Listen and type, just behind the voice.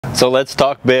So let's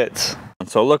talk bits.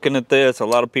 So looking at this, a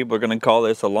lot of people are going to call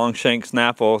this a long shank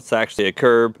snaffle. It's actually a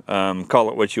curb. Call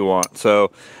it what you want.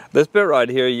 So this bit right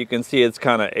here, you can see it's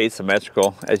kind of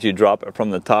asymmetrical as you drop it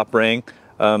from the top ring.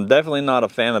 Definitely not a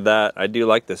fan of that. I do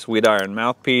like the Sweet Iron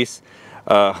mouthpiece.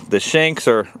 The shanks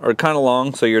are kind of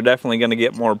long, so you're definitely going to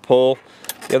get more pull.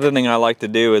 The other thing I like to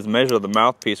do is measure the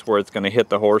mouthpiece where it's going to hit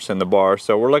the horse in the bar.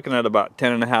 So we're looking at about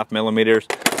 10.5 millimeters.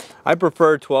 I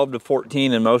prefer 12 to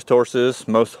 14 in most horses.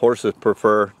 Most horses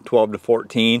prefer 12 to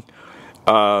 14.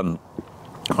 Other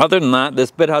than that,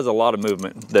 this bit has a lot of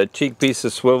movement. The cheek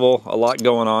pieces swivel, a lot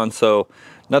going on, so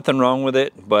nothing wrong with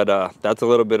it, but that's a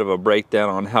little bit of a breakdown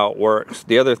on how it works.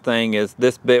 The other thing is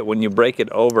this bit, when you break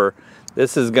it over,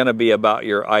 this is going to be about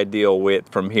your ideal width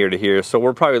from here to here. So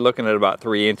we're probably looking at about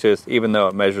 3 inches, even though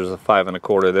it measures a 5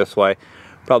 1/4 this way,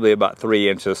 probably about 3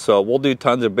 inches. So we'll do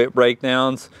tons of bit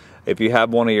breakdowns. If you have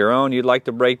one of your own you'd like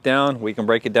to break down, we can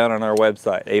break it down on our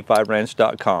website,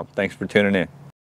 a5ranch.com. Thanks for tuning in.